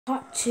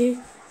Part 2.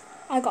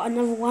 I got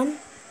another one.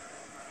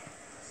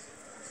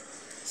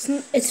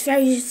 It's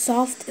very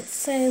soft. It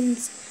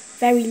sounds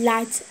very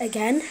light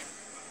again.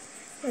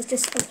 Let's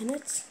just open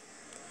it.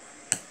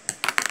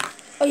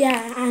 Oh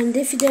yeah, and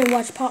if you didn't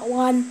watch part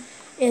 1,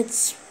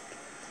 it's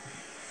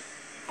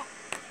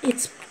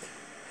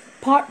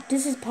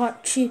this is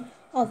part 2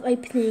 of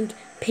opening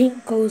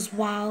Pink Goes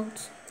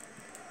Wild.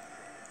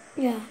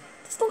 Yeah,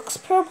 this looks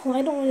purple.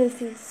 I don't really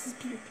think this is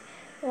pink.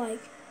 Like,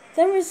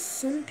 there is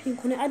some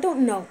pink on it. I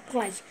don't know.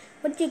 Like,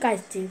 what do you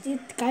guys think? Do you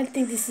guys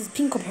think this is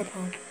pink or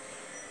purple?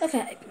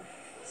 Okay.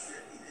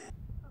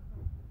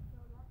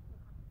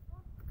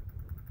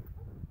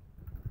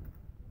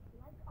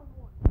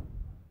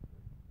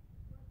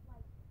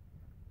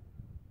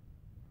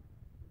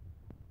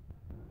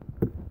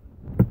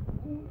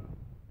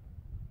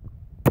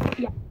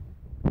 Yeah,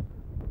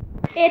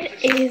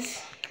 it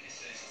is.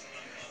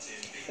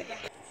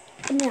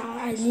 Yeah,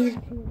 I needed to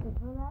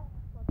prepare that.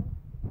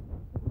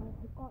 I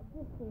got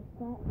this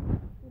instead.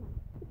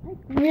 It's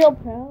like real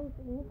pearls.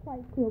 It looks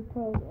like real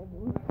pearls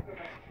almost.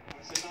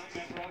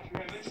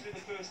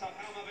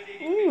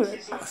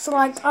 So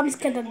like, I'm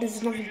scared that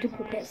there's another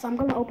duplicate, so I'm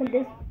gonna open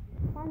this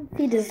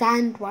fancy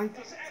designed one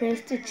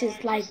first, which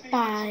is like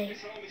by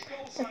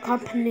the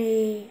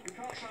company.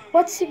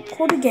 What's it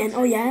called again?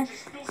 Oh yeah,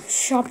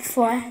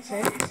 Shopper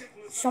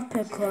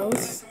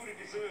Clothes,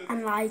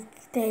 and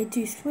like they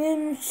do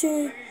swimming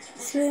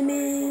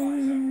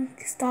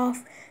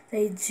stuff.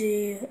 They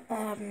do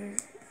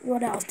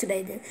what else do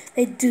they do?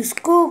 They do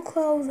school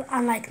clothes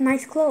and like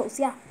nice clothes.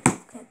 Yeah.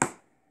 Okay.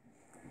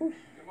 Ooh.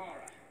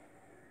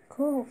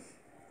 Cool.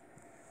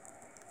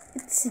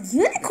 It's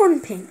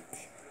unicorn pink.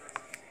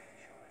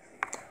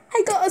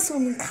 I got a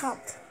swimming cap.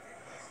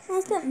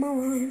 I spent my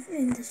life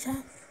in the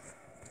shop.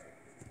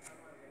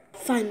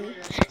 Finally.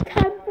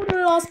 Time for the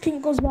last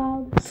Pink Goes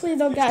Wild. Please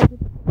don't get it.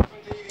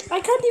 I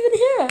can't even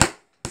hear it.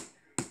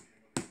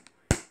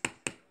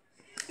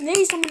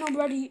 Maybe someone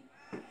already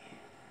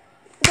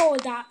know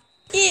that.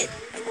 It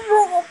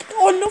dropped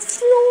on the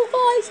floor,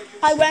 guys.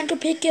 I went to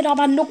pick it up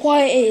and look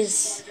what it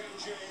is.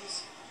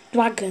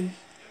 Dragon.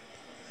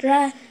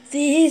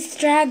 These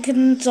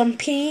dragons on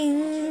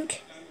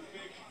pink.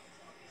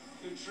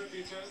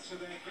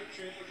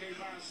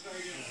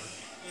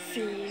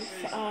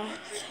 FIFA.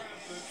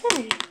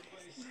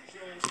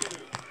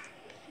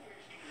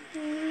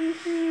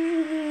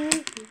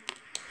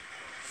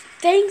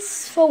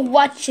 Thanks for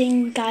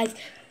watching, guys.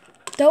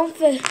 Don't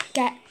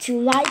forget to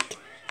like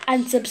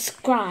and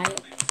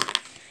subscribe.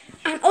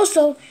 And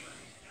also,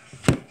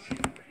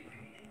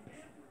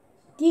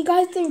 do you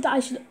guys think that I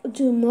should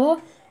do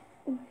more?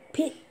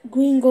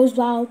 Green Goes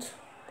Wild.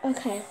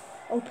 Okay,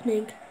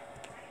 opening.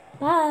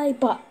 Bye,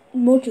 but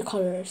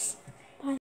multicolors.